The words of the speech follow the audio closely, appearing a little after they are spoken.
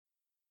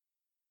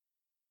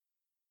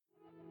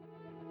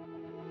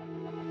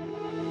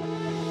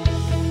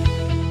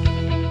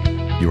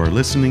You are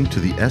listening to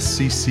the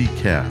SCC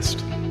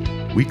Cast,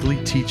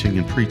 weekly teaching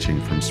and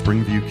preaching from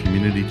Springview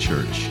Community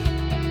Church.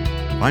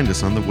 Find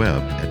us on the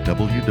web at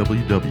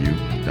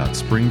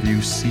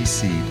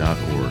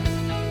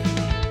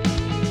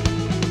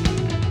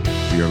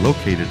www.springviewcc.org. We are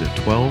located at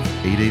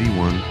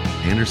 12881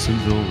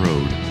 Andersonville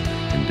Road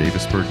in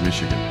Davisburg,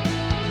 Michigan.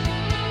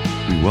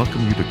 We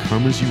welcome you to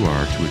come as you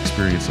are to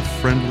experience a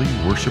friendly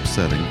worship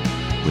setting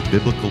with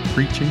biblical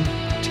preaching,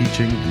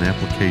 teaching, and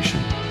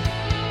application.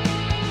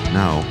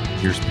 Now,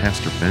 here's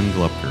Pastor Ben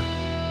Glupker.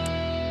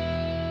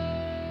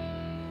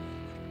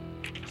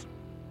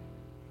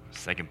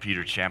 2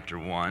 Peter chapter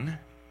 1.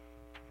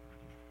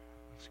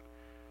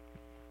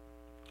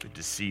 Good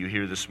to see you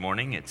here this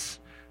morning. It's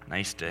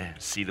nice to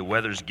see the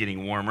weather's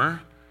getting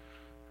warmer.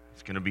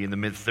 It's going to be in the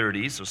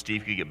mid-30s, so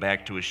Steve could get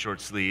back to his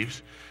short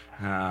sleeves.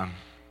 No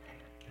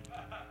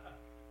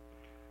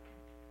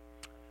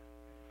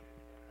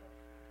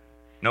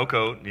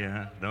coat,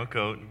 no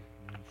coat. Yeah.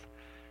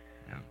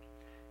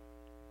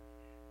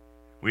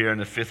 We are in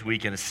the fifth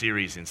week in a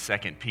series in 2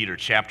 Peter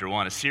chapter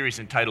 1, a series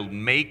entitled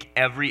Make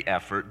Every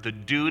Effort, the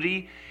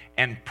Duty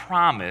and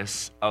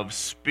Promise of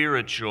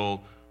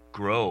Spiritual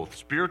Growth.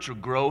 Spiritual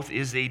growth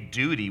is a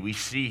duty. We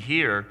see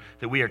here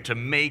that we are to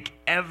make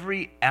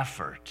every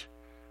effort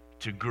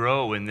to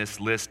grow in this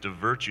list of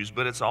virtues,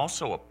 but it's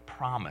also a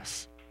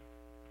promise.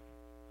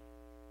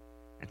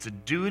 It's a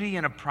duty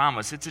and a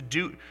promise.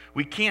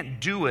 We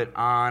can't do it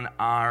on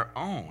our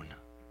own.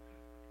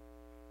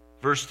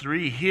 Verse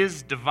 3,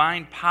 His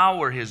divine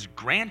power has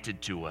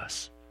granted to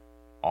us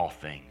all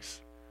things.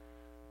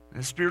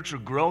 And spiritual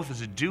growth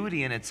is a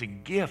duty and it's a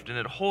gift, and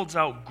it holds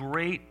out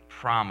great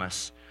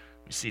promise.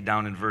 We see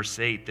down in verse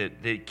 8 that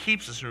it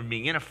keeps us from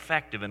being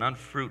ineffective and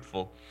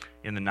unfruitful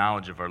in the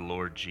knowledge of our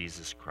Lord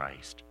Jesus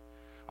Christ.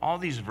 All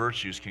these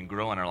virtues can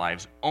grow in our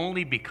lives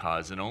only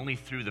because and only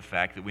through the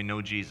fact that we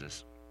know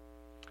Jesus,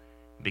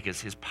 because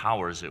His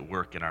power is at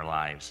work in our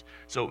lives.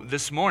 So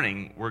this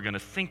morning, we're going to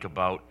think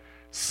about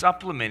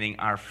supplementing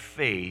our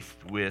faith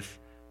with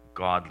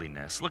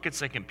godliness. Look at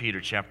 2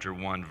 Peter chapter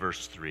 1,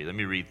 verse 3. Let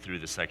me read through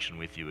the section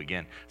with you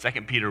again.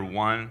 2 Peter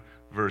 1,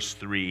 verse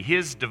 3.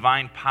 His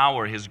divine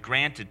power has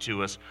granted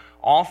to us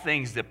all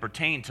things that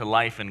pertain to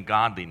life and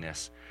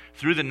godliness,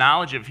 through the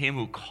knowledge of Him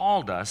who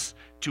called us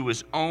to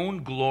His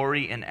own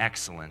glory and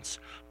excellence,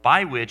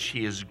 by which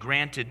He has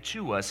granted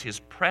to us His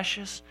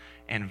precious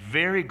and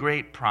very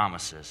great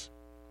promises,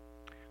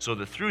 so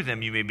that through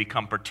them you may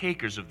become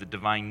partakers of the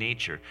divine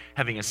nature,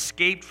 having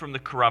escaped from the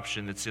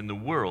corruption that's in the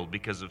world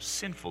because of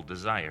sinful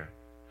desire.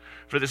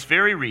 For this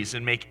very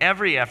reason, make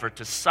every effort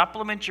to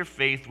supplement your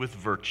faith with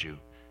virtue,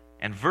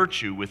 and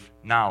virtue with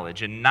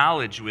knowledge, and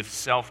knowledge with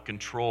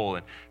self-control,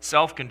 and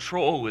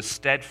self-control with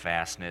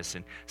steadfastness,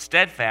 and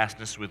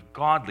steadfastness with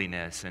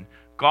godliness, and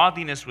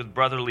godliness with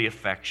brotherly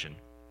affection,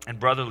 and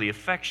brotherly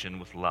affection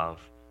with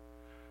love.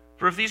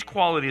 For if these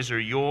qualities are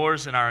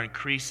yours and are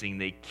increasing,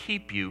 they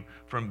keep you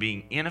from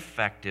being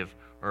ineffective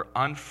or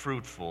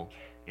unfruitful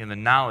in the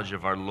knowledge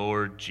of our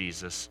Lord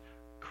Jesus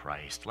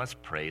Christ. Let's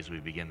pray as we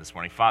begin this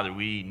morning. Father,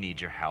 we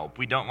need your help.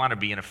 We don't want to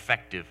be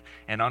ineffective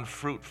and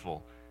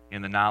unfruitful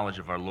in the knowledge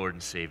of our Lord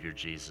and Savior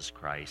Jesus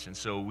Christ. And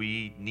so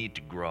we need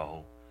to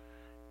grow,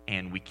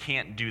 and we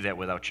can't do that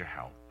without your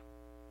help.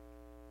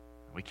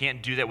 We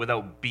can't do that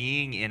without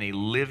being in a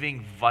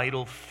living,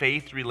 vital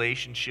faith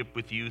relationship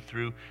with you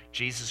through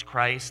Jesus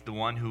Christ, the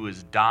one who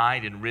has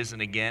died and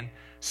risen again,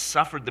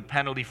 suffered the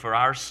penalty for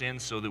our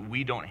sins so that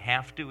we don't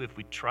have to if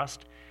we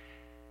trust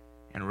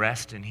and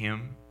rest in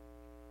Him.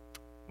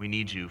 We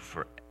need you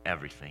for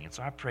everything. And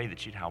so I pray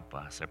that you'd help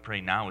us. I pray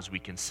now as we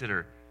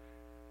consider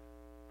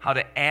how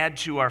to add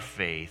to our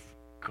faith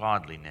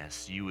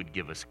godliness, you would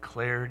give us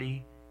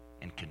clarity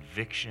and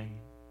conviction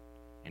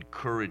and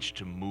courage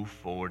to move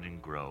forward and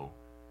grow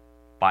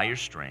by your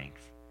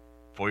strength,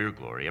 for your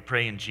glory. I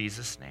pray in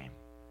Jesus' name,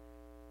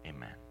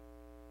 amen.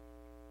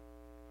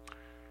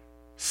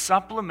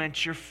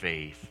 Supplement your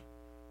faith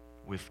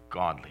with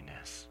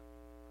godliness.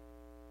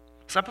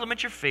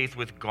 Supplement your faith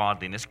with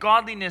godliness.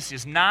 Godliness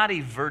is not a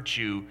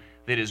virtue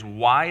that is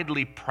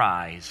widely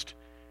prized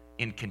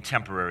in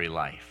contemporary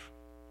life.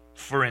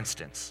 For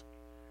instance,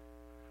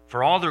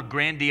 for all their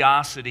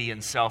grandiosity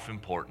and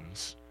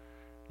self-importance,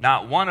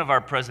 not one of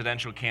our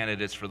presidential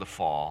candidates for the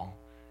fall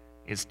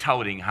is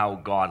touting how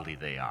godly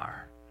they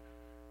are.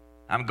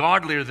 I'm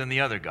godlier than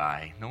the other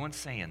guy. No one's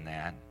saying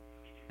that.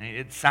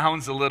 It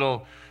sounds a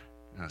little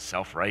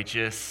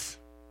self-righteous,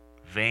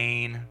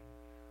 vain,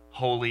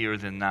 holier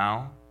than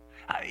thou.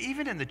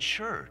 Even in the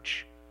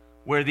church,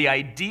 where the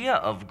idea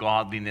of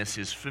godliness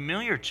is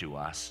familiar to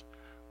us,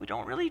 we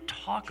don't really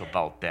talk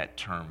about that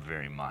term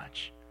very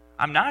much.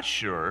 I'm not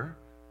sure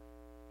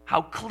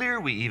how clear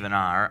we even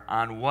are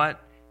on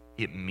what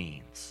it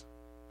means.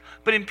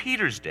 But in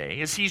Peter's day,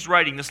 as he's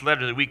writing this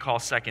letter that we call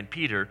 2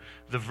 Peter,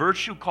 the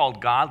virtue called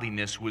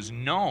godliness was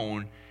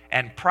known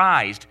and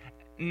prized,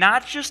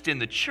 not just in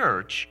the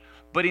church,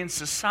 but in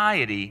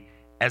society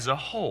as a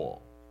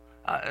whole.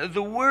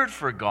 The word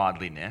for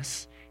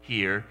godliness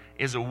here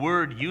is a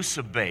word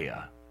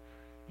eusebeia.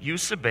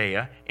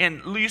 Eusebeia,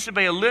 and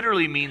Eusebeia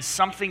literally means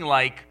something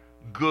like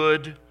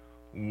good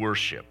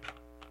worship.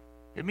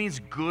 It means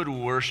good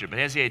worship. It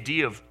has the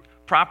idea of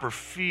proper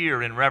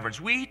fear and reverence.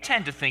 We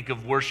tend to think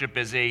of worship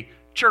as a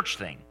church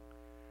thing.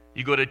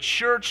 You go to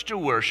church to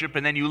worship,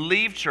 and then you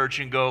leave church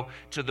and go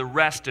to the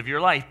rest of your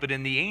life. But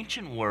in the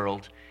ancient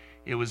world,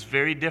 it was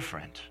very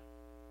different.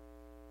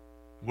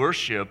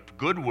 Worship,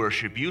 good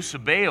worship,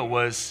 Eusebeia,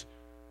 was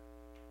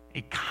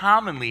a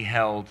commonly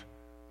held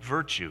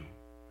virtue.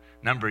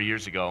 A number of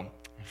years ago,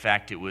 in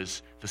fact, it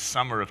was the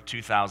summer of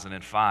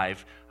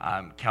 2005.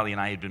 Kelly and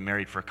I had been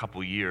married for a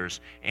couple years,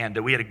 and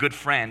we had a good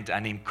friend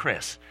named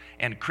Chris.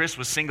 And Chris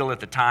was single at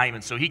the time,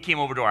 and so he came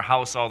over to our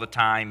house all the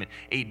time and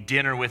ate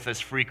dinner with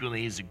us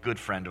frequently. He's a good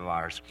friend of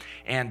ours.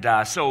 And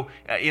so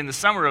in the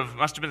summer of,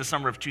 must have been the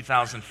summer of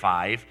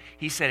 2005,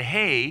 he said,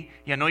 hey,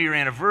 I know your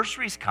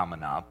anniversary's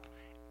coming up,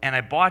 and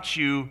I bought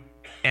you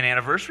an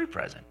anniversary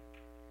present.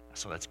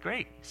 So that's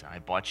great. He said, I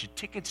bought you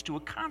tickets to a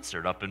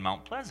concert up in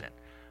Mount Pleasant.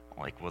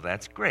 I'm like, well,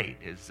 that's great.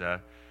 It's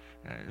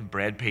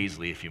Brad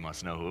Paisley, if you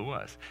must know who it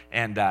was.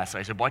 And so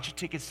I said, bought you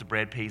tickets to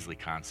Brad Paisley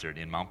concert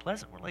in Mount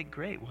Pleasant. We're like,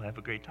 great, we'll have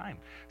a great time.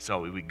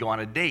 So we go on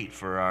a date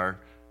for our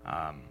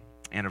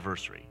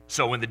anniversary.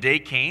 So when the day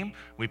came,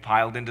 we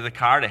piled into the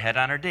car to head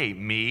on our date,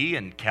 me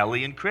and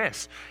Kelly and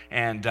Chris.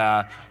 And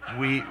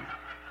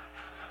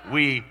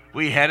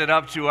we headed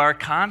up to our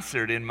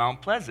concert in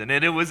Mount Pleasant,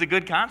 and it was a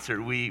good concert.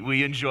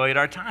 We enjoyed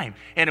our time,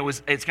 and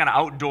it's kind of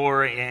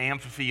outdoor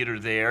amphitheater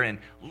there, and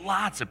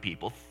lots of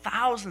people,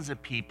 thousands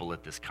of people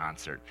at this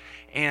concert.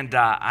 And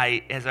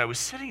as I was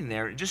sitting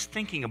there, just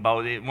thinking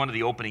about it, one of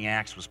the opening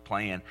acts was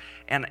playing,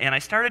 and I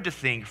started to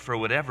think, for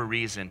whatever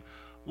reason,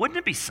 wouldn't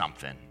it be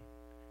something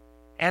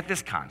at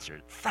this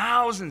concert,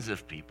 thousands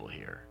of people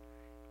here,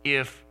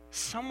 if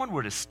someone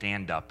were to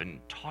stand up and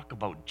talk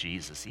about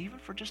Jesus, even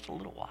for just a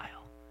little while?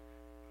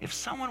 If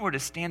someone were to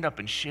stand up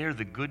and share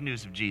the good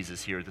news of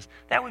Jesus here,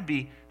 that would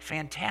be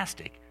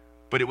fantastic.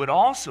 But it would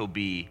also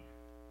be,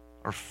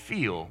 or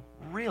feel,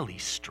 really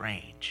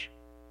strange.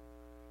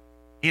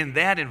 In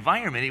that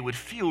environment, it would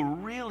feel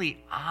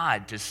really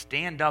odd to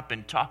stand up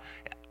and talk.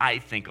 I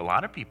think a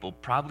lot of people,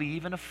 probably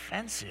even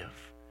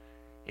offensive.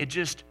 It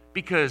just,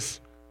 because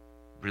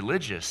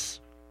religious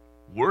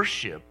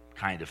worship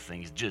kind of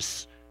things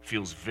just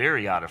feels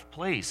very out of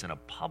place in a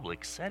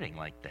public setting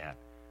like that.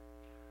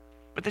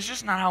 But that's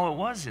just not how it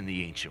was in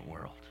the ancient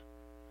world.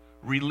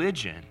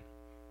 Religion,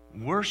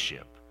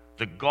 worship,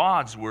 the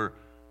gods were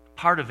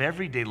part of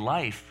everyday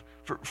life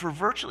for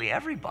virtually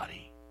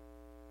everybody.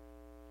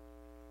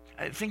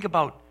 Think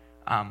about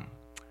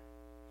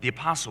the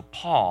Apostle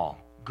Paul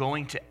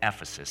going to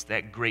Ephesus,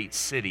 that great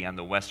city on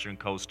the western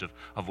coast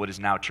of what is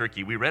now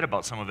Turkey. We read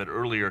about some of it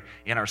earlier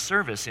in our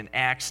service in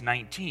Acts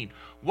 19.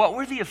 What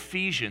were the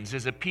Ephesians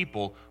as a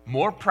people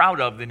more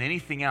proud of than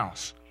anything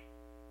else?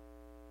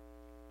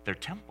 Their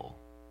temple.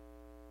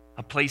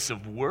 A place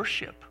of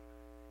worship.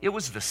 It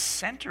was the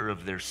center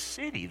of their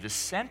city. The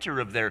center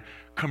of their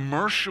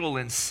commercial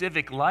and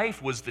civic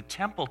life was the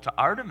temple to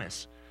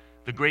Artemis,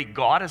 the great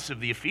goddess of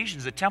the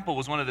Ephesians. The temple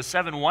was one of the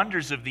 7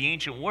 wonders of the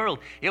ancient world.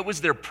 It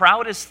was their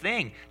proudest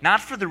thing,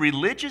 not for the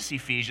religious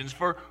Ephesians,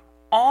 for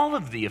all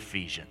of the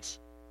Ephesians.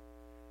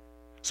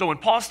 So when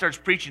Paul starts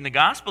preaching the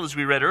gospel, as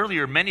we read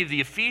earlier, many of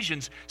the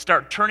Ephesians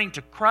start turning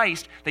to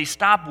Christ. They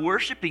stop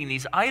worshiping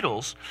these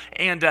idols,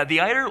 and the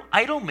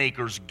idol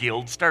makers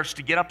guild starts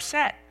to get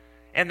upset.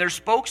 And their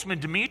spokesman,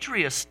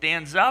 Demetrius,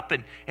 stands up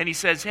and he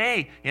says,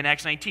 hey, in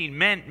Acts 19,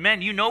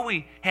 men, you know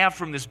we have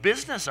from this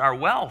business our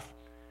wealth.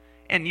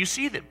 And you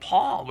see that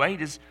Paul,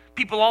 right, is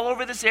people all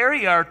over this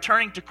area are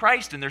turning to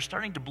Christ, and they're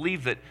starting to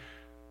believe that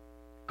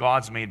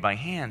gods made by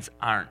hands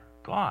aren't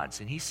gods.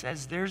 And he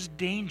says there's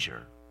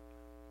danger.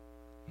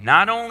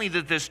 Not only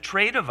that this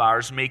trade of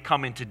ours may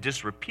come into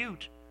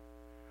disrepute,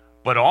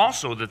 but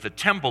also that the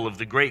temple of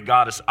the great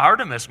goddess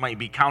Artemis might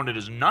be counted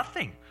as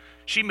nothing.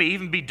 She may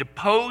even be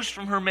deposed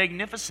from her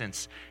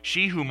magnificence,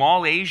 she whom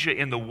all Asia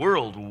in the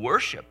world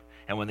worship.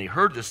 And when they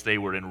heard this, they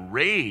were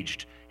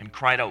enraged and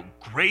cried out,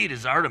 great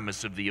is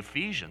Artemis of the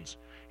Ephesians.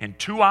 In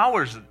 2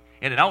 hours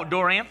in an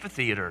outdoor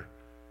amphitheater,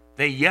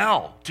 they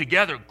yell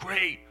together,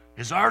 great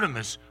is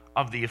Artemis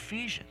of the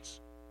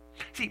Ephesians.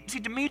 See,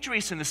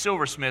 Demetrius and the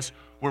silversmiths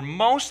were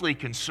mostly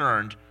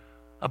concerned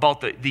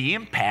about the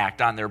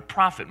impact on their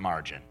profit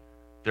margin,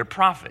 their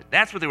profit.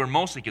 That's what they were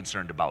mostly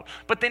concerned about.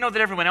 But they know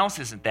that everyone else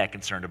isn't that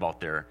concerned about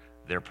their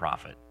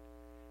profit.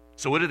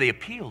 So what do they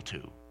appeal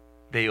to?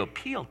 They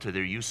appeal to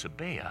their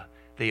Eusebeia.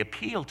 They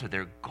appeal to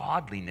their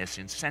godliness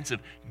and sense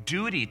of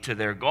duty to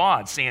their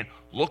gods, saying,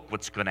 look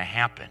what's going to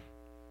happen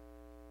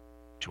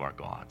to our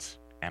gods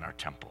and our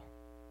temple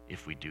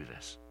if we do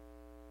this.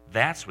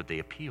 That's what they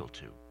appeal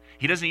to.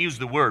 He doesn't use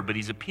the word, but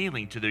he's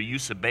appealing to their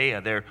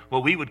Eusebeia, their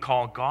what we would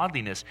call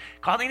godliness.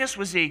 Godliness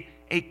was a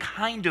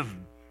kind of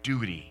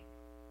duty.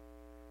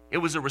 It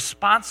was a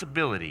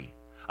responsibility,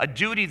 a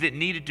duty that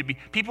needed to be.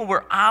 People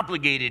were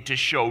obligated to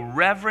show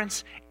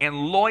reverence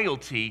and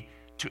loyalty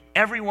to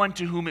everyone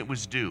to whom it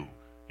was due.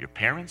 Your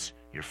parents,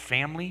 your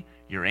family,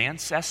 your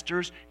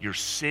ancestors, your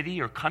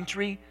city or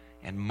country.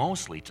 and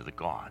mostly to the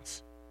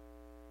gods.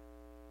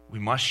 We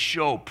must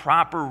show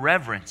proper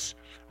reverence,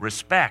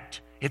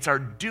 respect. It's our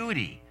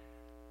duty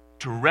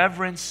to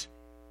reverence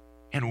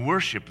and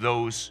worship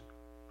those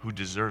who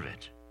deserve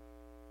it.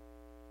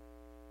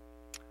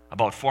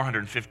 About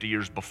 450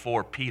 years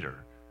before Peter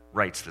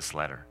writes this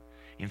letter,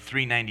 in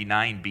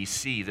 399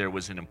 BC, there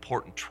was an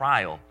important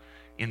trial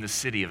in the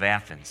city of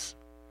Athens.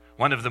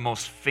 One of the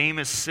most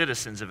famous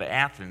citizens of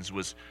Athens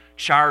was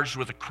charged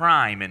with a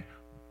crime and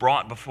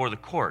brought before the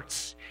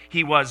courts.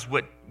 He was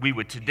what we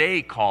would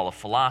today call a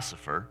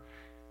philosopher.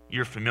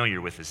 You're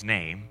familiar with his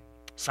name,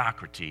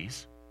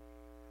 Socrates.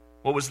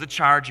 What was the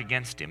charge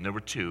against him? There were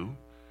two: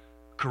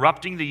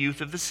 corrupting the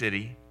youth of the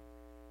city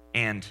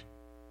and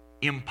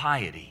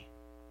impiety.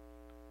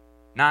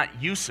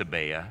 Not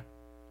eusebeia,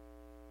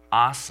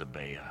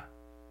 asabeia,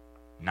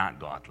 not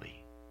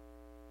godly,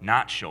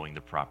 not showing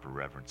the proper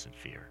reverence and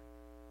fear,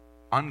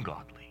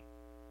 ungodly.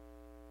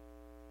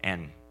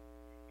 And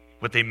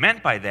what they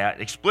meant by that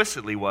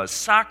explicitly was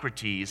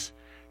Socrates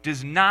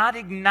does not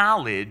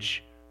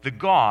acknowledge the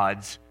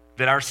gods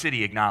that our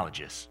city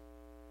acknowledges.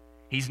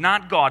 He's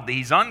not godly,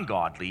 he's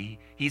ungodly,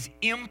 he's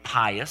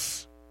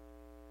impious,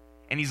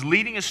 and he's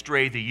leading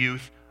astray the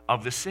youth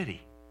of the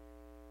city.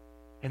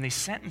 And they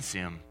sentence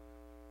him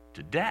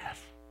to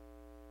death.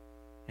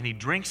 And he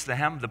drinks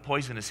the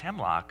poisonous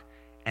hemlock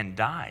and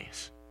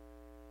dies.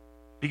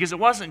 Because it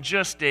wasn't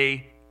just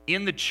a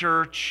in the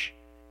church,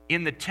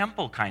 in the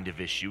temple kind of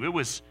issue. It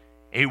was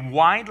a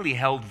widely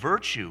held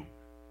virtue,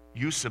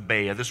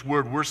 eusebeia, this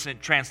word we're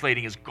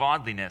translating as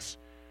godliness.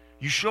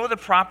 You show the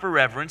proper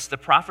reverence, the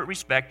proper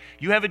respect.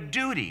 You have a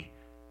duty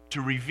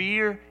to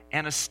revere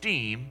and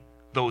esteem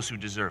those who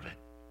deserve it.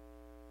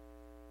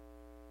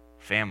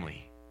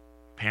 Family,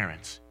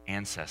 parents,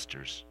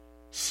 ancestors,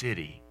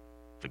 city,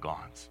 the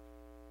gods.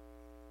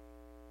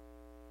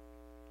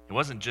 It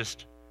wasn't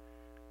just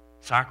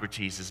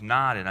Socrates is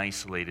not an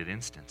isolated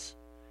instance.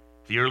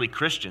 The early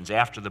Christians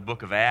after the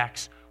book of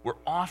Acts were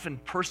often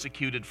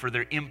persecuted for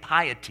their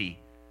impiety,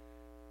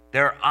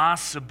 their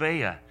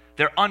asabeia,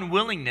 their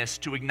unwillingness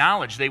to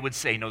acknowledge. They would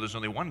say, no, there's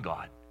only one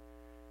God.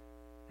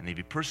 And they'd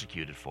be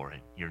persecuted for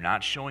it. You're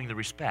not showing the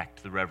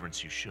respect, the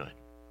reverence you should.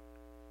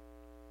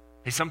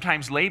 They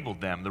sometimes labeled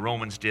them, the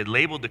Romans did,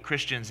 labeled the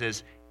Christians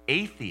as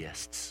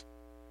atheists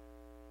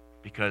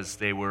because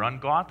they were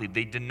ungodly.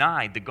 They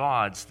denied the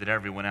gods that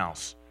everyone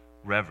else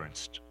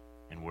reverenced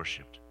and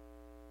worshipped.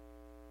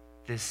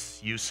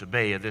 This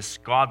eusebeia, this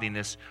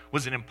godliness,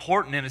 was an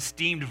important and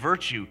esteemed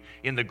virtue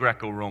in the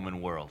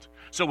Greco-Roman world.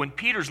 So when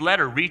Peter's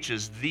letter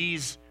reaches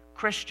these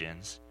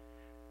Christians,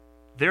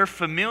 they're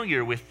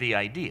familiar with the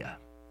idea.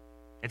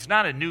 It's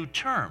not a new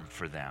term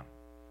for them.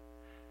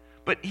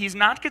 But he's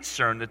not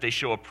concerned that they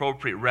show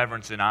appropriate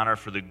reverence and honor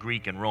for the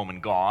Greek and Roman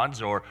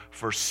gods or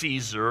for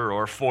Caesar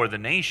or for the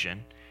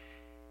nation.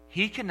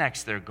 He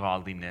connects their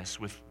godliness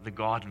with the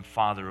God and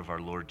Father of our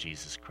Lord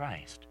Jesus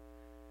Christ.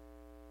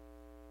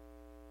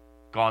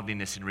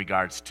 Godliness in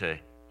regards to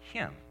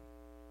Him.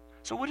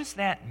 So what does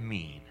that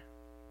mean?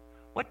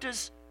 What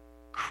does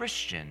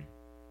Christian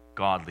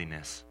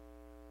godliness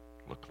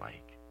look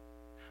like?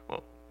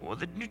 Well,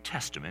 the New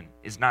Testament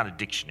is not a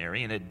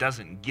dictionary, and it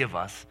doesn't give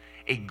us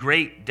a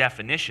great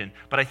definition,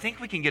 but I think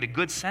we can get a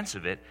good sense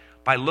of it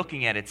by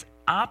looking at its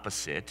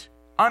opposite,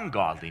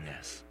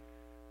 ungodliness,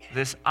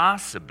 this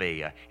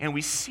asabeia. And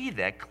we see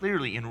that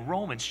clearly in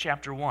Romans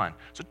chapter 1.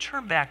 So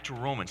turn back to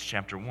Romans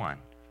chapter 1.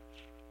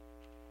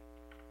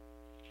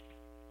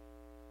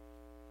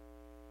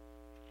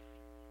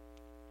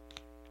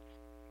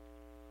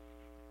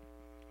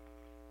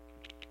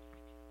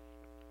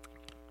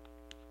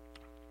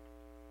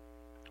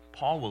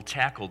 Paul will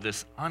tackle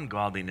this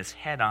ungodliness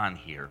head on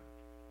here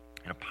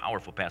in a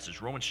powerful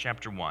passage. Romans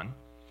chapter 1,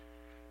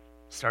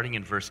 starting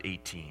in verse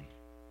 18.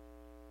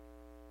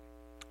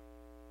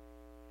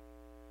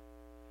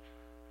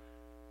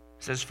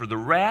 It says, "For the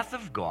wrath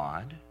of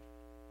God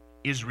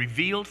is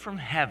revealed from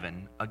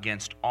heaven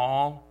against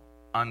all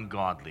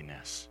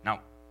ungodliness."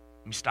 Now,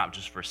 let me stop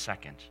just for a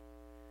second.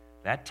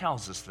 That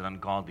tells us that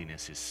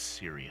ungodliness is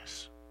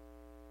serious.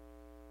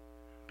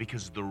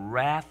 Because the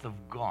wrath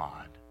of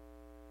God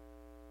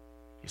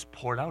is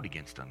poured out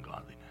against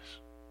ungodliness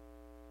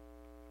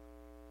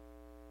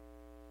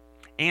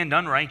and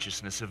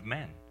unrighteousness of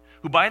men,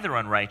 who by their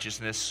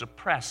unrighteousness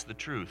suppress the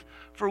truth.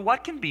 For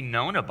what can be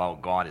known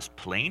about God is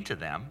plain to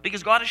them,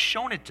 because God has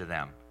shown it to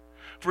them.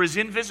 For His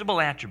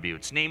invisible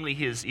attributes, namely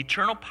His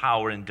eternal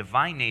power and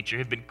divine nature,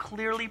 have been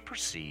clearly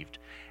perceived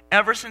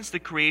ever since the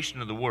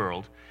creation of the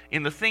world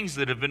in the things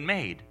that have been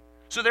made.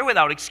 So they're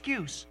without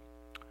excuse.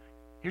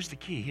 Here's the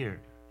key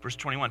here, verse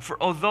 21.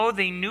 For although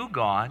they knew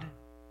God,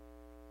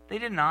 they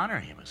didn't honor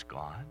Him as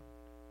God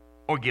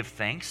or give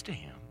thanks to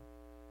Him,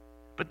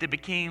 but they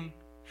became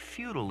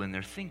futile in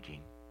their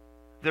thinking.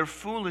 Their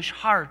foolish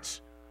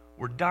hearts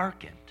were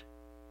darkened.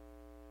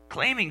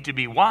 Claiming to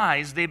be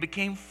wise, they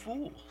became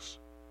fools.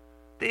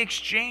 They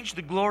exchanged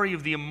the glory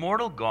of the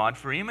immortal God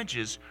for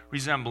images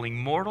resembling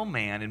mortal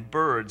man and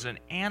birds and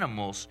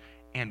animals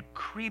and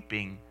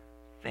creeping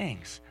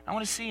things. I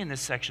want to see in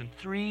this section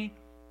three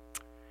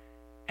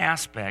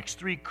aspects,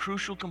 three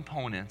crucial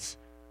components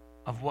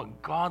of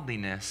what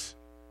godliness,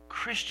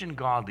 Christian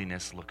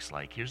godliness, looks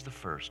like. Here's the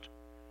first.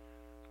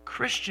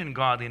 Christian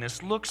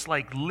godliness looks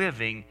like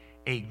living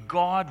a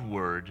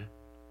Godward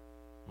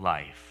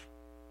life.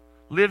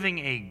 Living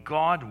a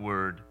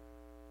Godward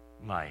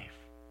life.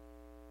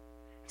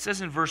 It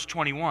says in verse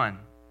 21,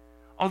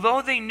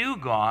 although they knew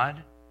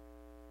God,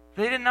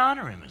 they didn't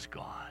honor him as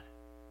God.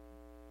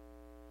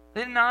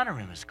 They didn't honor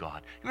him as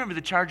God. Remember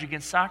the charge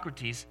against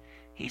Socrates?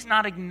 He's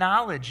not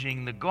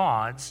acknowledging the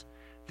gods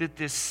that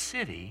this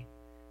city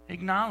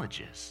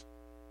acknowledges.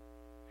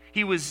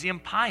 He was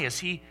impious.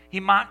 He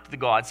mocked the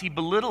gods. He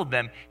belittled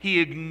them. He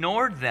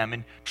ignored them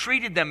and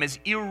treated them as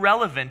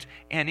irrelevant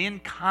and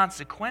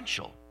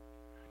inconsequential.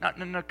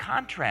 Now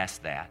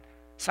contrast that.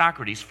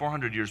 Socrates,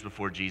 400 years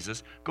before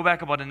Jesus. Go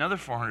back about another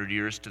 400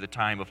 years to the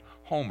time of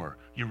Homer.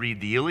 You read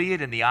the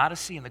Iliad and the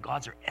Odyssey, and the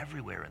gods are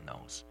everywhere in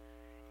those.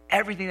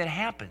 Everything that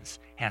happens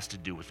has to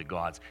do with the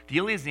gods. The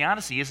Iliad and the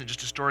Odyssey isn't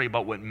just a story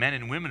about what men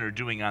and women are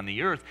doing on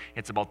the earth.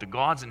 It's about the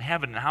gods in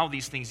heaven and how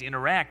these things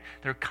interact.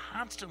 They're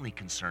constantly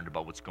concerned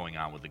about what's going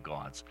on with the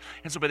gods.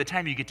 And so by the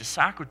time you get to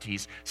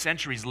Socrates,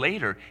 centuries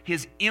later,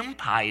 his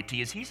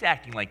impiety is he's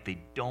acting like they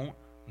don't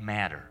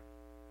matter.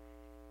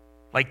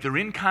 Like they're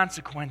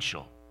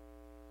inconsequential.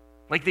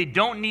 Like they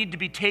don't need to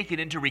be taken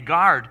into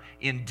regard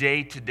in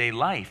day-to-day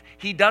life.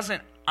 He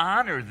doesn't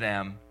honor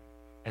them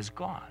as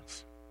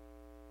gods.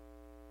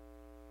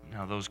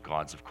 Now, those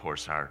gods, of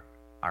course, are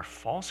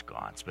false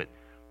gods, but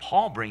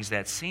Paul brings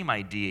that same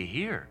idea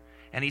here.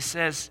 And he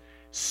says,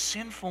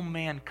 sinful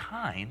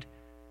mankind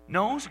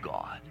knows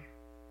God,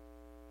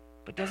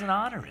 but doesn't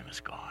honor him as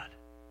God.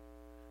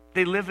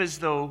 They live as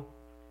though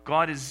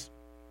God is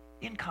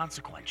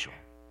inconsequential,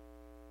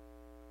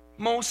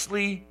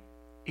 mostly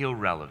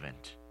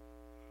irrelevant,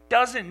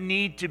 doesn't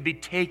need to be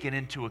taken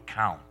into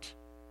account.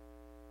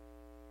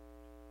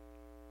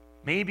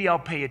 Maybe I'll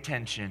pay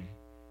attention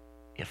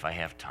if I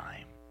have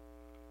time.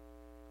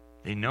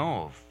 They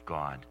know of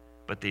God,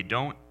 but they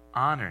don't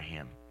honor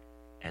him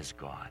as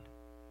God.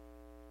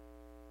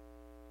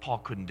 Paul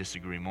couldn't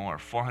disagree more.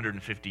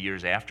 450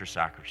 years after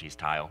Socrates'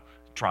 trial,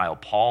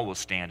 Paul will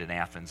stand in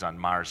Athens on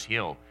Mars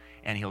Hill,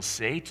 and he'll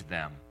say to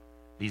them,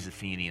 these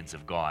Athenians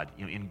of God,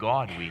 in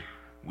God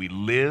we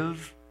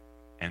live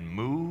and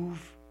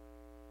move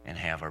and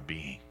have our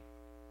being.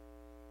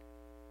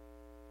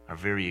 Our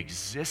very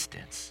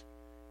existence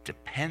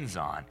depends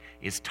on,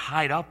 is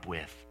tied up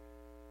with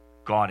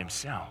God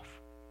himself.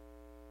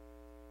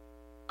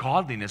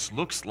 Godliness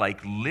looks like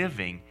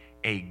living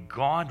a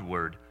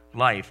Godward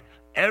life.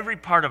 Every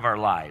part of our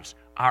lives,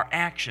 our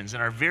actions,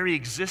 and our very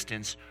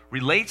existence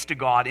relates to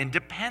God and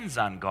depends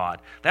on God.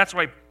 That's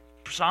why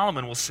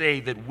Solomon will say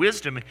that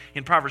wisdom,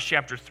 in Proverbs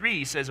chapter 3,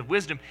 he says of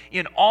wisdom,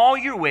 in all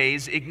your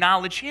ways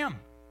acknowledge him.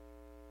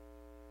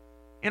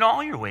 In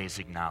all your ways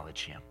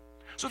acknowledge him.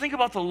 So think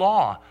about the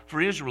law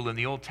for Israel in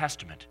the Old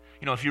Testament.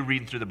 You know, if you're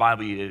reading through the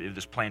Bible, if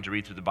there's plan to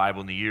read through the Bible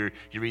in the year,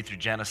 you read through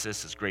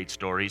Genesis, it's great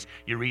stories.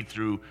 You read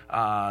through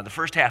the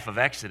first half of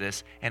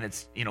Exodus, and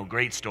it's,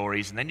 great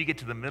stories. And then you get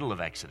to the middle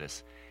of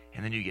Exodus,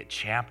 and then you get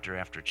chapter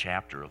after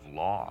chapter of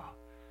law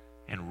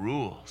and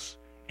rules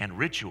and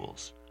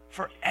rituals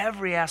for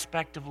every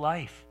aspect of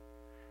life.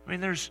 I mean,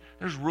 there's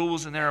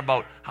rules in there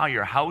about how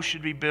your house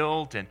should be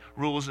built, and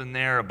rules in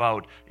there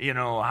about,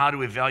 how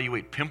to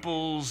evaluate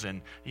pimples,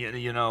 and,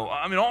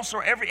 also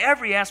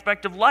every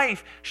aspect of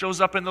life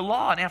shows up in the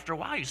law. And after a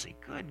while you say,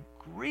 good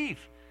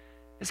grief,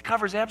 this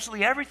covers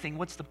absolutely everything.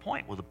 What's the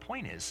point? Well, the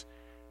point is,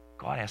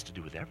 God has to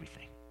do with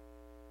everything.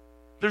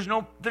 There's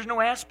no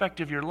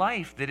aspect of your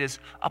life that is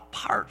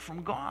apart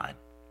from God.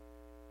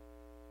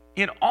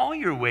 In all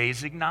your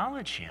ways,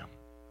 acknowledge him.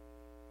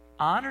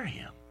 Honor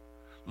him.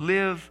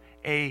 Live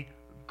a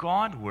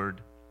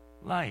Godward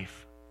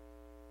life.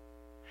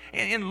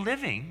 And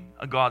living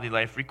a godly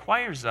life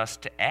requires us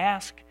to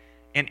ask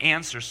and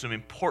answer some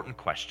important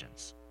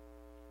questions.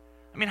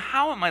 I mean,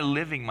 how am I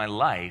living my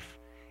life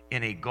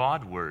in a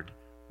Godward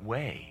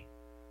way?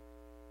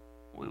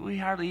 We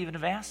hardly even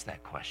have asked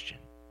that question.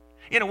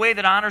 In a way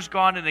that honors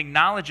God and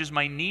acknowledges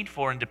my need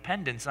for and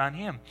dependence on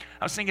him.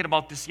 I was thinking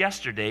about this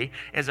yesterday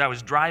as I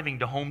was driving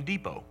to Home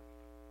Depot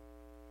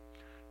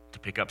to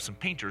pick up some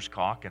painter's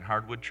caulk and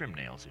hardwood trim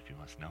nails, if you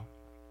must know.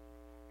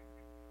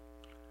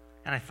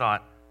 And I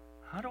thought,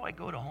 how do I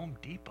go to Home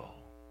Depot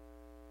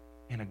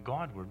in a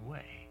Godward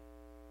way?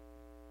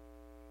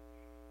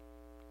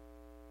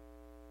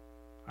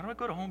 How do I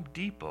go to Home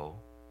Depot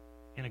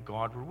in a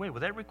Godward way?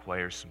 Well, that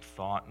requires some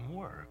thought and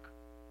work.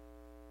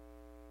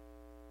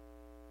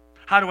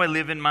 How do I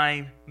live in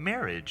my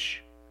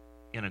marriage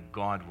in a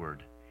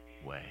Godward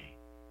way?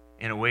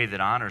 In a way that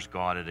honors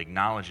God and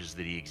acknowledges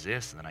that he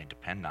exists and that I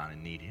depend on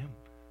and need him?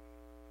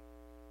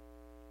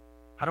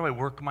 How do I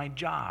work my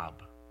job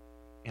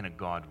in a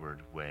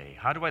Godward way?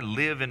 How do I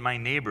live in my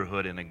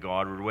neighborhood in a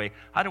Godward way?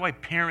 How do I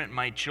parent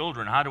my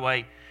children? How do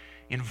I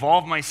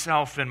involve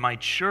myself in my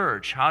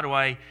church? How do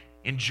I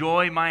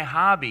enjoy my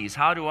hobbies?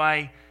 How do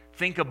I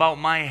think about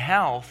my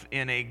health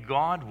in a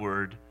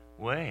Godward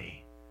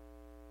way?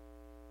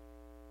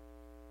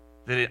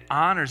 that it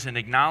honors and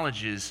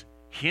acknowledges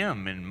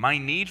Him and my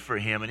need for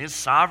Him and His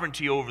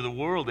sovereignty over the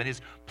world and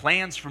His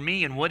plans for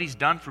me and what He's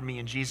done for me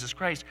in Jesus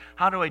Christ.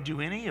 How do I do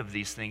any of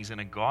these things in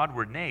a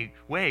Godward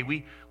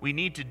way? We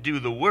need to do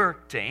the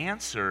work to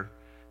answer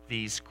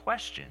these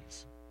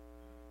questions.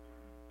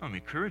 Let me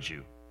encourage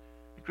you.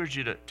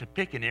 To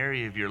pick an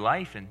area of your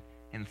life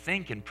and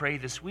think and pray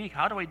this week.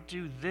 How do I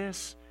do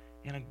this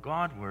in a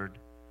Godward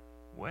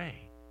way?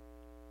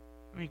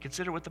 I mean,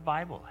 consider what the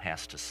Bible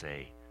has to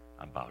say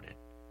about it.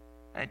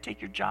 And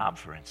take your job,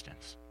 for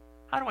instance.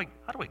 How do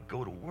I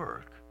go to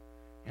work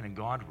in a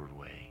Godward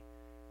way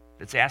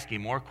that's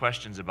asking more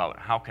questions about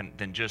how can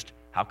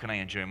I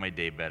enjoy my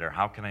day better?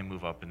 How can I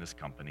move up in this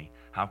company?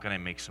 How can I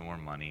make some more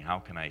money? How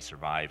can I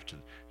survive to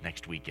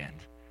next weekend?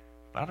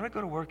 But how do I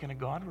go to work in a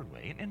Godward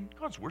way? And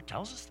God's Word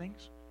tells us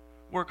things.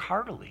 Work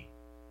heartily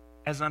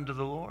as unto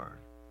the Lord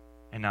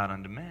and not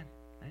unto men.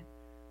 Right?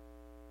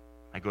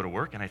 I go to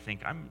work and I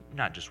think, I'm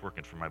not just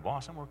working for my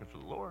boss, I'm working for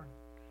the Lord.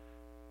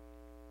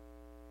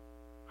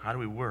 How do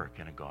we work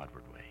in a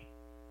Godward way?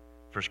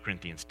 1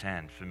 Corinthians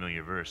 10,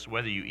 familiar verse.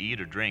 Whether you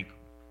eat or drink,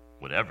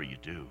 whatever you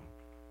do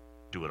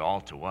it all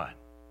to what?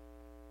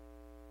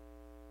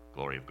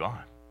 Glory of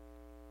God.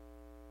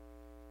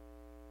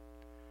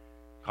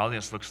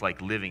 Godliness looks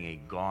like living a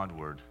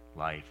Godward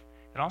life.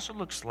 It also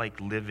looks like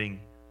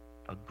living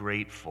a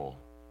grateful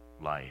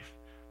life.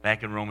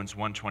 Back in Romans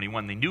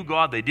 1:21, they knew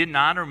God, they didn't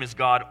honor Him as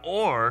God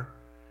or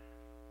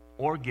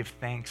give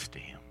thanks to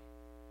Him.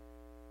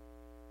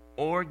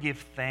 Or give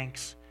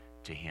thanks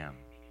to Him.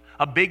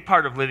 A big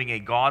part of living a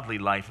godly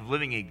life, of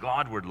living a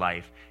Godward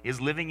life,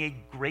 is living a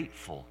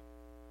grateful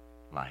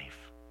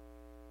life.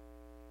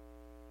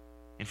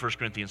 In 1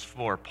 Corinthians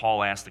 4,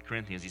 Paul asked the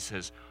Corinthians, he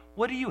says,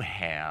 what do you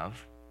have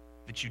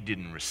that you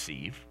didn't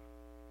receive?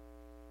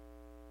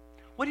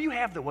 What do you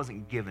have that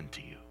wasn't given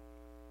to you?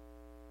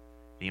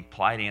 The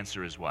implied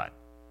answer is what?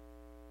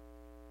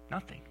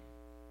 Nothing.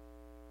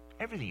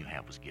 Everything you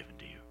have was given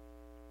to you.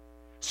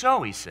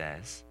 So, he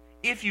says,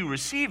 if you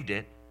received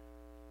it,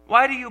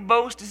 why do you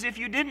boast as if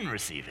you didn't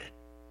receive it?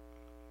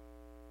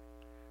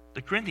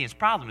 The Corinthians'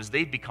 problem is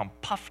they've become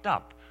puffed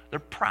up. They're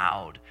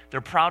proud.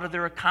 They're proud of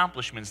their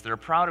accomplishments. They're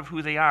proud of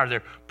who they are.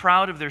 They're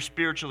proud of their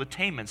spiritual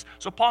attainments.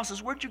 So Paul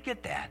says, where'd you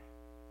get that?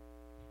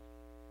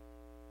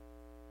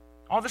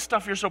 All this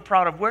stuff you're so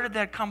proud of, where did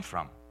that come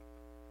from?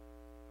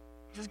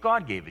 He says,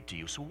 God gave it to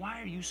you. So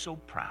why are you so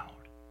proud?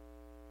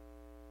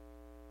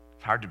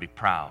 It's hard to be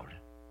proud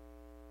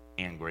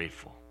and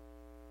grateful.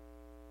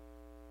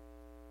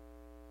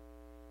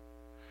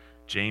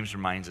 James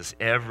reminds us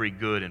every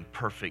good and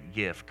perfect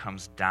gift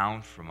comes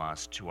down from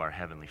us to our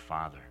Heavenly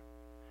Father.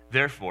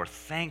 Therefore,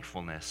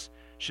 thankfulness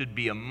should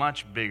be a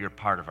much bigger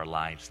part of our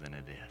lives than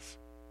it is.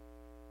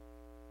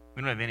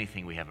 We don't have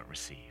anything we haven't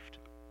received.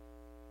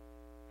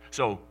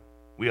 So,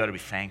 we ought to be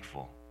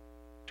thankful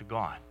to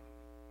God.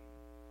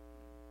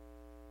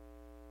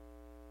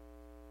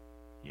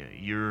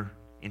 Your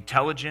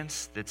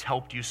intelligence that's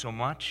helped you so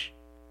much,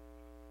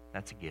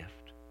 that's a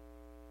gift.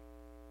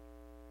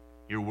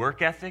 Your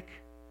work ethic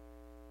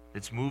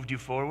that's moved you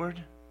forward,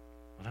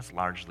 well, that's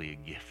largely a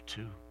gift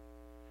too,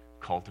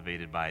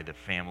 cultivated by the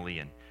family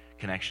and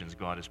connections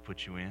God has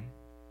put you in.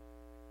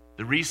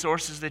 The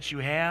resources that you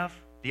have,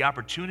 the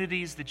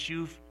opportunities that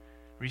you've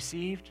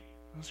received,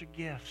 those are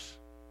gifts.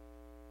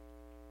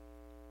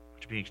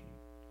 To be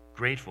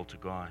grateful to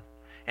God.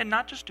 And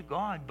not just to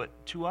God, but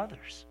to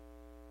others.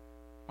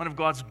 One of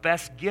God's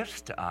best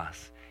gifts to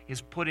us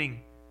is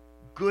putting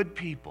good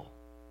people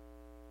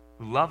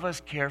who love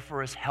us, care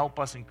for us, help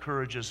us,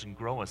 encourage us, and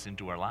grow us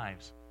into our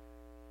lives.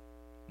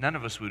 None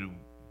of us would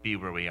be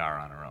where we are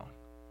on our own.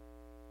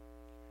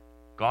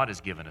 God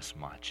has given us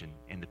much,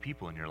 and the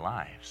people in your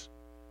lives,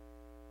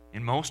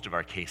 in most of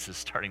our cases,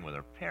 starting with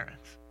our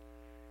parents,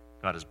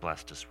 God has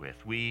blessed us with.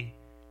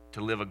 To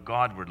live a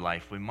Godward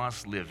life, we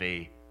must live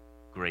a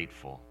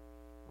grateful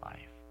life.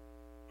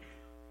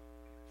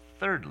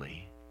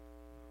 Thirdly,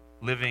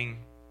 living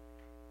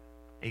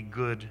a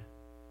good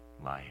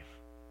life.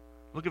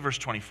 Look at verse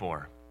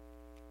 24.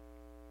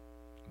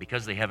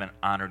 Because they haven't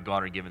honored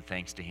God or given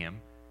thanks to Him,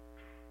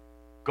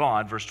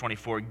 God, verse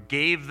 24,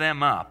 gave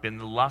them up in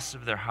the lusts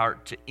of their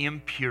heart to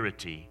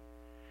impurity,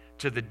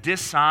 to the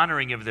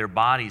dishonoring of their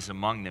bodies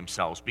among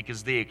themselves,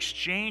 because they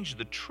exchanged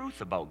the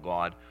truth about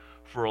God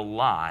for a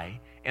lie,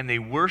 and they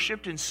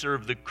worshipped and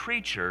served the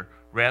creature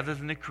rather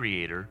than the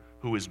Creator,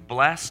 who is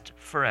blessed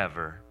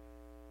forever.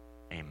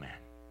 Amen.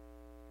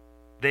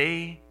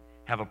 They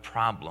have a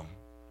problem.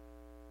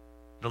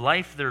 The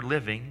life they're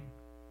living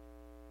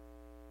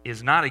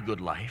is not a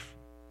good life,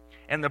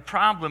 and the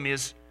problem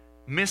is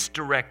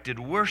misdirected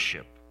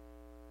worship.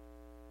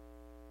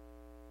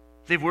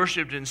 They've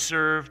worshipped and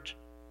served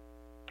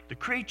the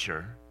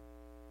creature,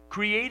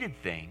 created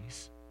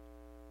things,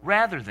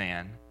 rather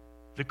than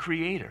the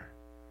Creator.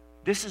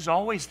 This is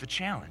always the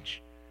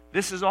challenge.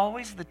 This is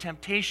always the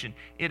temptation.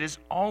 It is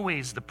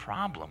always the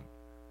problem.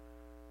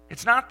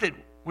 It's not that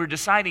we're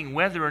deciding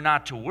whether or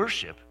not to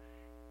worship.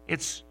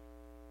 It's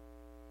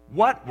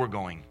what we're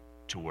going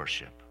to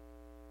worship.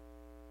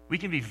 We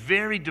can be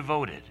very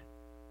devoted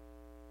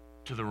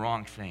to the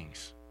wrong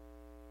things.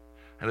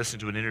 I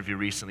listened to an interview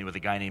recently with a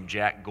guy named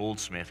Jack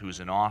Goldsmith, who's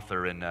an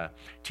author and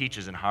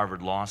teaches in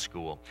Harvard Law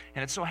School.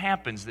 And it so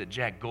happens that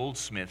Jack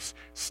Goldsmith's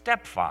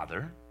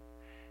stepfather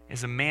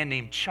is a man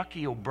named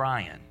Chucky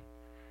O'Brien.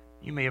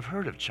 You may have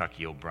heard of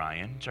Chucky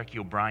O'Brien. Chucky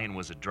O'Brien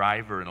was a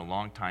driver and a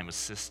longtime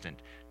assistant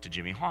to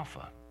Jimmy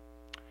Hoffa.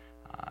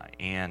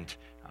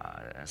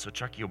 So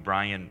Chucky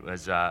O'Brien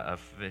was a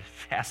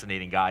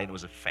fascinating guy, and it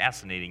was a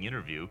fascinating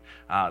interview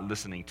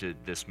listening to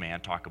this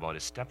man talk about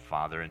his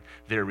stepfather and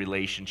their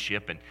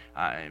relationship.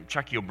 And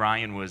Chucky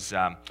O'Brien was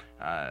a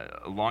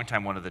long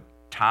time one of the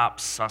top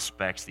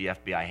suspects the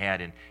FBI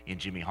had in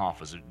Jimmy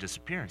Hoffa's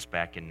disappearance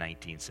back in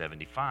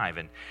 1975.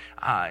 And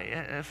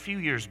a few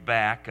years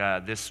back,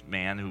 this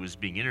man who was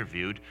being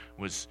interviewed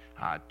was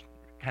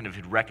kind of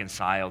had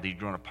reconciled. He'd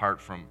grown apart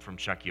from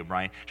Chucky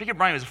O'Brien. Chucky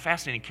O'Brien was a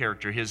fascinating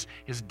character. His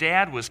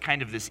dad was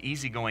kind of this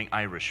easygoing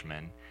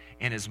Irishman,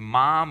 and his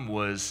mom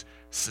was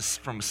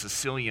from a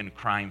Sicilian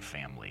crime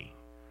family,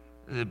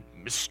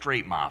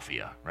 straight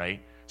mafia,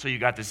 right? So you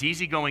got this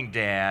easygoing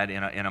dad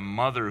and a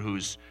mother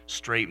who's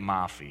straight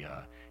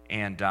mafia,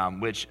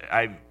 and which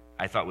I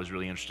thought was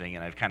really interesting,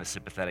 and I'm kind of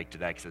sympathetic to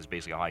that because that's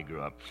basically how I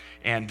grew up.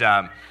 And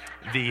not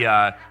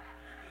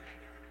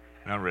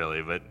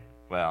really, but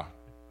well.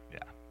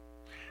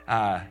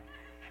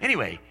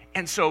 Anyway,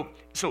 and so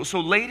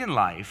late in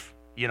life,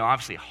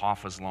 obviously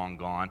Hoffa's long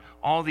gone.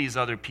 All these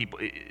other people,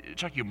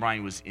 Chucky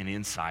O'Brien was an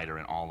insider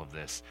in all of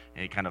this,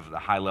 and kind of the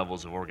high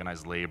levels of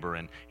organized labor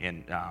and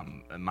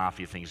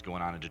mafia things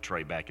going on in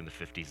Detroit back in the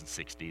 50s and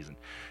 60s and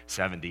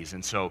 70s.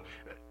 And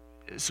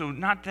so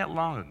not that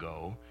long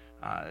ago,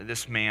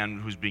 this man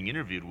who's being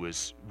interviewed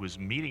was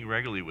meeting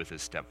regularly with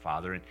his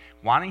stepfather and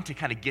wanting to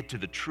kind of get to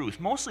the truth,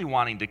 mostly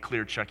wanting to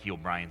clear Chucky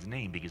O'Brien's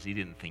name because he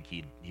didn't think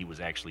he was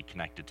actually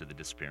connected to the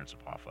disappearance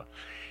of Hoffa.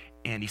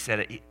 And he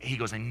said, he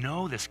goes, I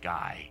know this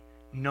guy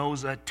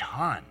knows a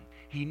ton.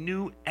 He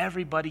knew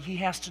everybody. He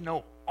has to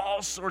know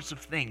all sorts of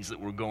things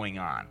that were going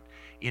on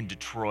in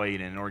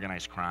Detroit and in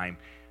organized crime,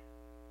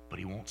 but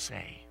he won't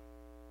say.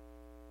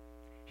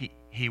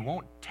 He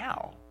won't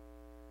tell.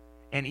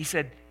 And he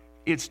said,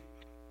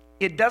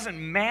 it doesn't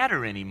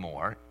matter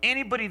anymore.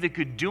 Anybody that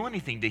could do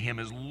anything to him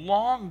is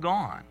long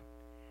gone.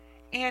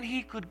 And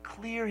he could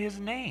clear his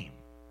name.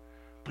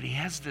 But he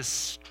has this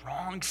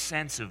strong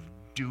sense of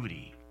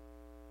duty.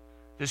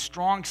 This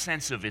strong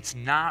sense of it's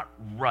not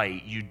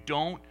right. You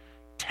don't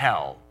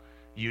tell.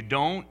 You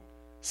don't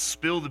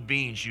spill the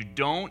beans. You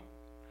don't,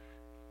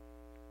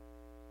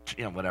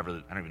 whatever,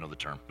 I don't even know the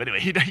term. But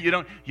anyway,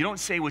 you don't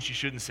say what you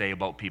shouldn't say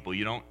about people.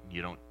 You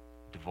don't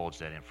divulge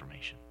that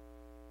information.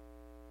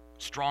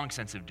 Strong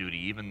sense of duty,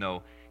 even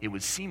though it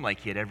would seem like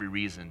he had every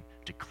reason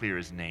to clear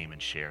his name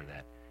and share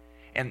that.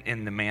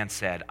 And the man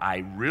said,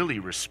 I really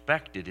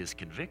respected his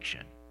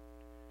conviction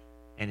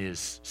and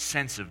his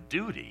sense of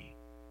duty,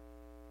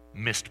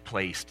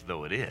 misplaced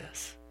though it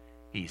is.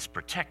 He's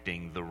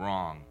protecting the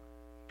wrong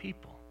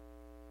people.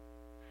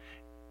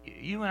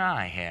 You and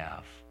I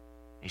have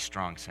a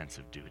strong sense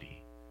of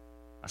duty,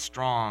 a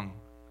strong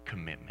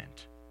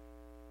commitment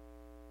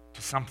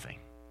to something.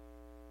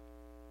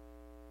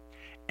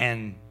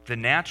 And the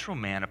natural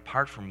man,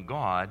 apart from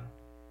God,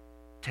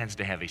 tends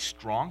to have a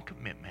strong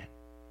commitment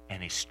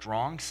and a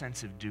strong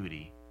sense of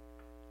duty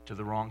to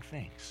the wrong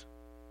things.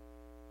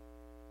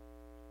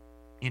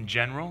 In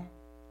general,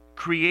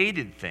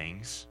 created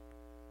things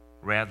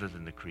rather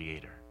than the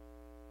Creator.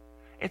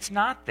 It's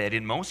not that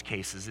in most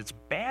cases it's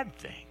bad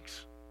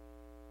things.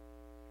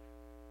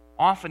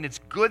 Often it's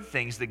good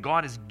things that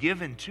God has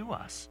given to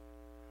us,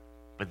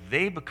 but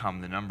they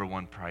become the number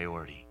one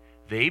priority.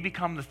 They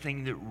become the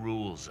thing that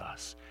rules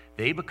us.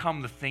 They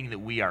become the thing that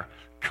we are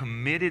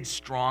committed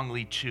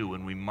strongly to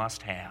and we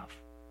must have.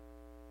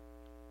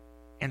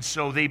 And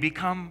so they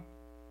become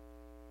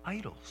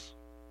idols.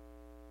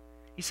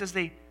 He says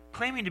they,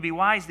 claiming to be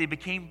wise, they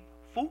became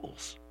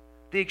fools.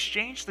 They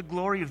exchanged the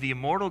glory of the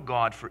immortal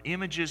God for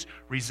images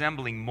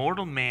resembling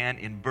mortal man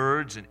in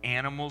birds and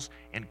animals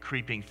and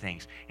creeping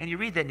things. And you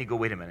read that and you go,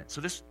 wait a minute.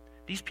 So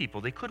these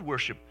people, they could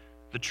worship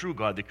the true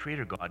God, the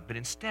Creator God, but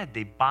instead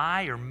they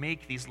buy or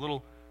make these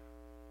little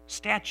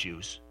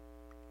statues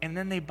and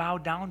then they bow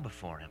down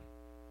before Him.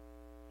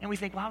 And we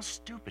think, well, how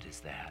stupid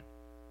is that?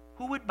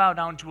 Who would bow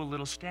down to a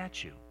little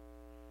statue?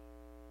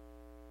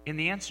 And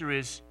the answer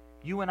is,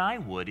 you and I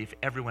would if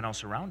everyone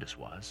else around us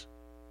was.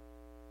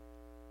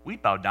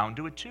 We'd bow down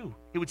to it too.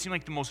 It would seem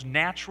like the most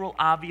natural,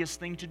 obvious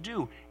thing to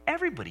do.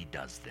 Everybody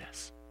does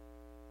this.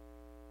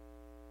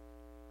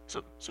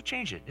 So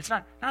change it. It's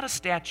not a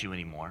statue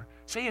anymore.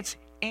 Say it's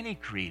any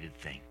created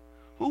thing.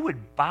 Who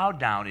would bow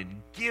down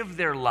and give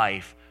their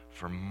life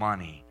for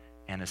money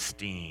and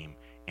esteem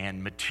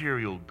and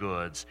material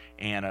goods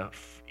and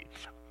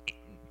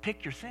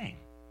pick your thing?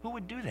 Who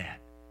would do that?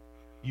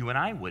 You and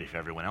I would if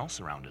everyone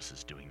else around us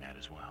is doing that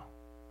as well.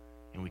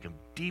 And we become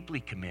deeply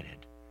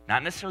committed,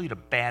 not necessarily to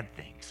bad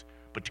things,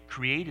 but to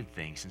created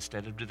things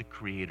instead of to the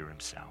Creator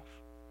Himself.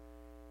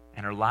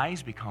 And our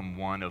lives become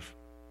one of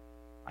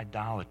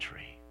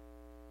idolatry.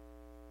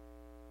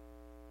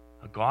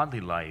 A godly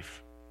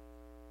life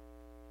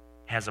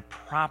has a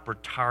proper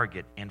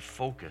target and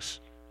focus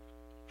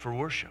for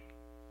worship.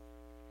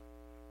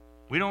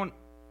 We don't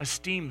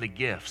esteem the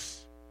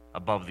gifts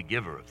above the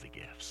giver of the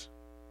gifts.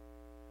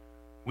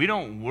 We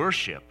don't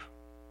worship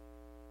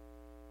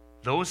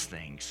those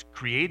things,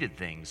 created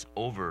things,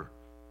 over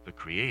the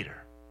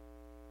Creator.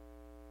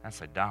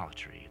 That's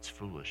idolatry. It's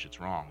foolish. It's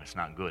wrong. It's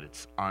not good.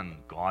 It's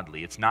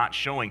ungodly. It's not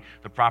showing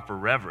the proper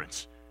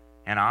reverence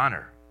and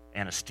honor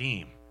and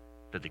esteem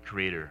that the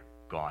Creator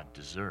God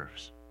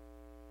deserves.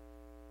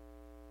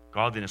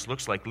 Godliness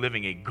looks like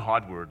living a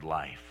Godward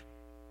life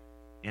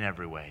in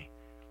every way.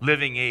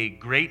 Living a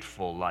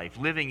grateful life.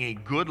 Living a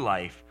good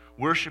life.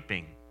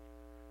 Worshiping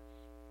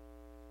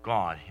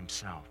God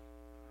Himself.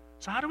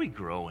 So how do we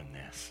grow in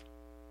this?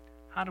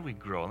 How do we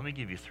grow? Let me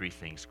give you 3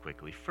 things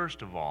quickly.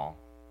 First of all,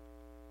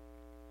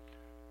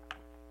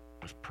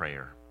 with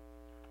prayer.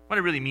 What I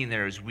really mean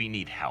there is we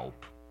need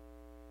help.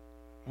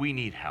 We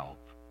need help.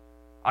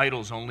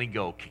 Idols only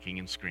go kicking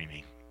and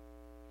screaming.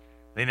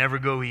 They never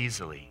go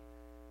easily.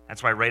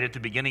 That's why right at the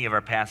beginning of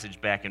our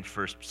passage back in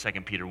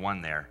 2 Peter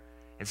 1 there,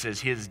 it says,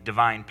 His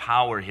divine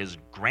power has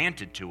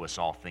granted to us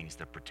all things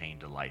that pertain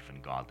to life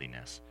and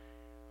godliness.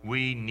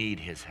 We need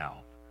His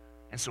help.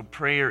 And so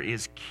prayer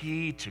is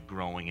key to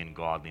growing in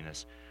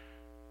godliness.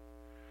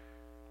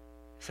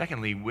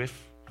 Secondly, with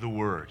the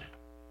Word.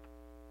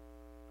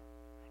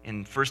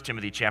 In 1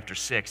 Timothy chapter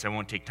 6, I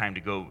won't take time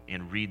to go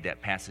and read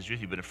that passage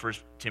with you, but in 1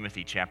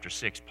 Timothy chapter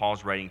 6,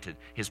 Paul's writing to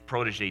his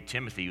protege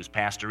Timothy, who's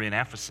pastor in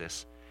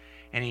Ephesus,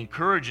 and he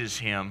encourages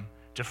him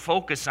to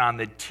focus on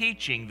the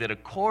teaching that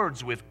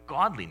accords with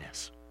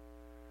godliness.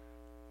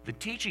 The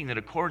teaching that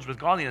accords with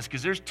godliness,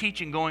 because there's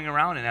teaching going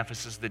around in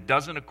Ephesus that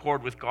doesn't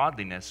accord with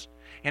godliness.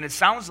 And it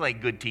sounds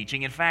like good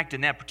teaching. In fact,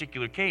 in that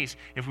particular case,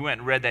 if we went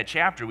and read that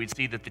chapter, we'd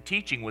see that the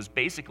teaching was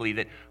basically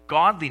that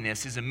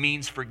godliness is a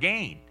means for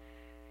gain.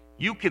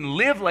 You can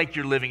live like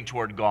you're living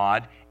toward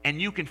God,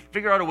 and you can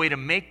figure out a way to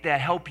make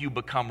that help you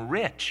become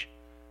rich.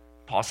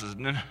 Paul says,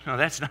 no,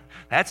 that's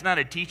not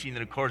a teaching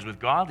that accords with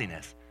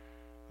godliness.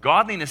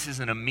 Godliness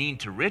isn't a mean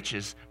to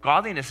riches.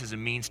 Godliness is a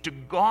means to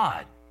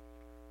God.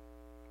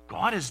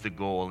 God is the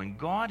goal, and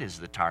God is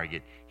the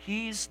target.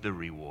 He's the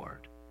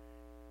reward.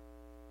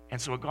 And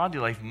so a godly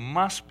life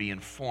must be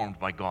informed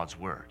by God's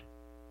Word.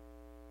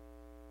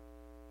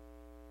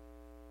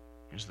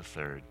 Here's the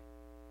third.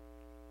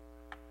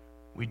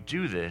 We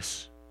do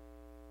this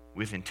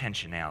with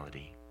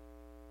intentionality.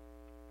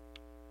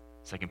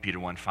 2 Peter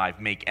 1:5,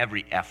 make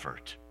every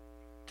effort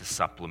to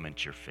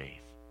supplement your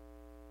faith.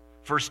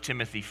 1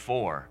 Timothy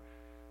 4,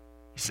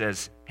 he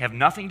says, have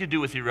nothing to do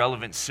with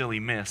irrelevant, silly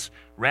myths.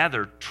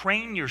 Rather,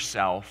 train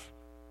yourself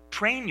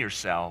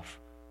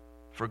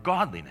for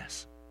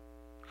godliness.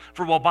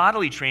 For while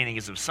bodily training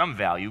is of some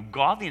value,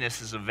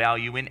 godliness is of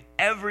value in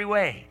every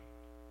way.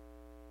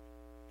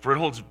 For it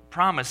holds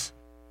promise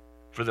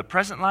for the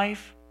present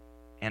life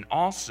and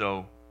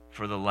also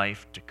for the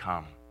life to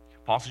come.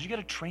 Paul says you got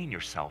to train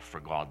yourself for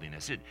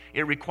godliness.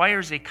 It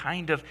requires a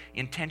kind of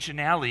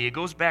intentionality. It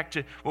goes back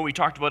to what we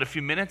talked about a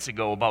few minutes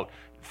ago about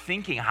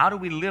thinking, how do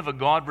we live a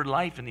Godward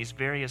life in these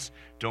various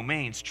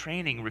domains?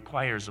 Training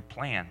requires a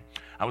plan.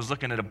 I was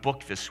looking at a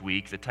book this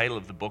week. The title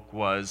of the book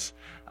was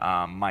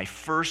My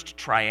First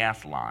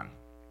Triathlon.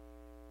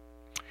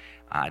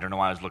 I don't know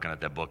why I was looking at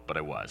that book, but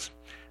I was.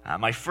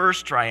 My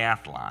first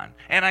triathlon.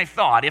 And I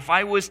thought, if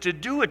I was to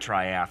do a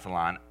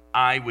triathlon,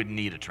 I would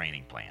need a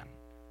training plan.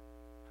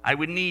 I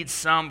would need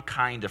some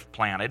kind of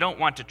plan. I don't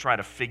want to try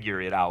to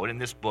figure it out. And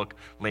this book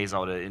lays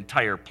out an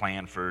entire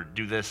plan for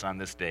do this on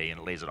this day, and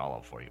it lays it all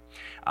out for you.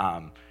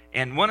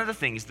 And one of the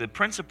things, the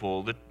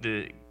principle,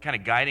 the kind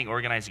of guiding,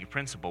 organizing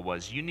principle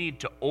was you need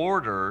to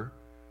order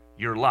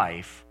your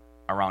life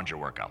around your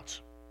workouts.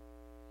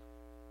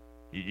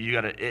 You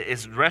got to,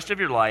 it's the rest of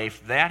your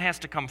life, that has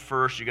to come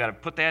first. You got to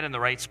put that in the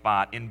right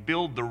spot and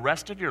build the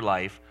rest of your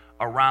life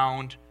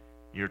around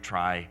your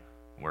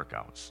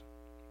workouts.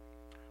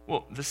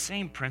 Well, the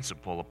same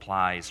principle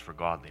applies for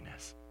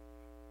godliness.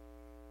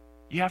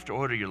 You have to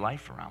order your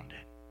life around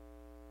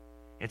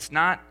it. It's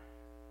not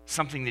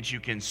something that you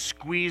can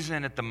squeeze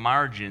in at the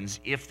margins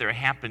if there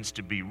happens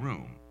to be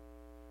room,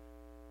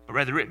 but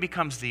rather it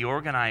becomes the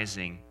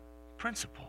organizing principle.